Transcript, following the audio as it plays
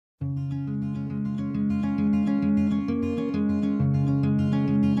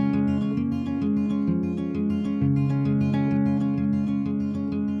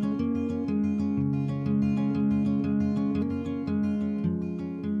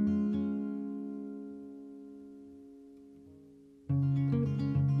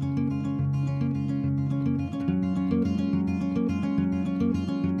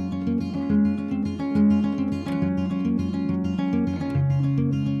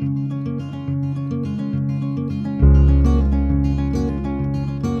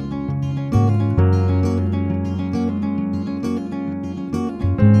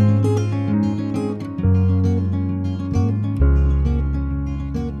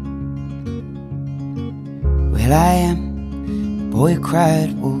Well, I am the boy who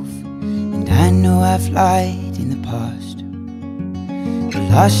cried wolf, and I know I've lied in the past. But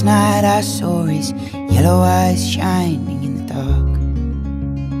last night I saw his yellow eyes shining in the dark.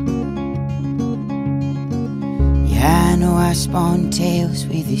 Yeah, I know I spun tales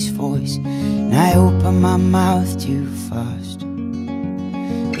with his voice, and I opened my mouth too fast.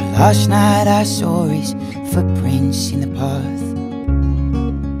 But last night I saw his footprints in the path.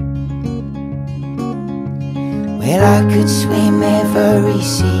 Well, I could swim every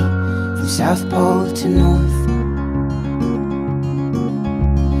sea from South Pole to North,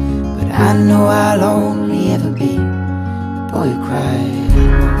 but I know I'll only ever be the boy who cried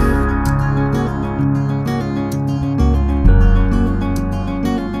wolf.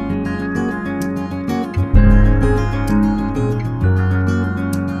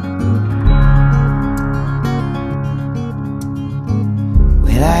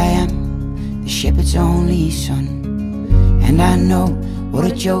 Well, I am the shepherd's only son, and I know what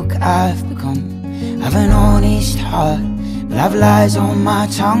a joke I've become. I've an honest heart, but I've lies on my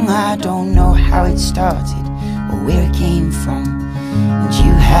tongue. I don't know how it started or where it came from, and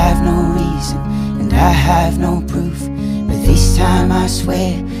you have no reason and I have no proof. But this time I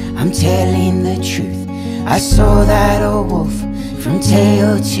swear I'm telling the truth. I saw that old wolf from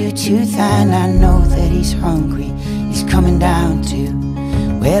tail to tooth, and I know that he's hungry, he's coming down too.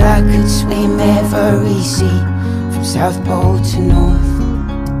 Well, I could swim every sea from South Pole to North,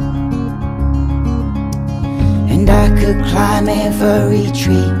 and I could climb every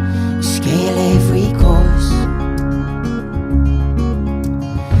tree, scale every course,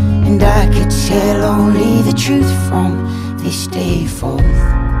 and I could tell only the truth from this day forth.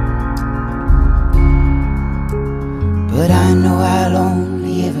 But I know I'll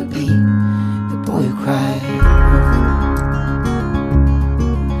only ever be the boy who cried wolf.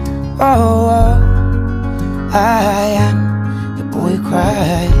 Oh, oh, I am the boy who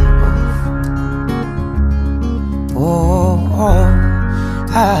cried wolf. Oh, oh,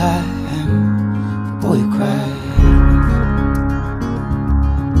 I am the boy who cried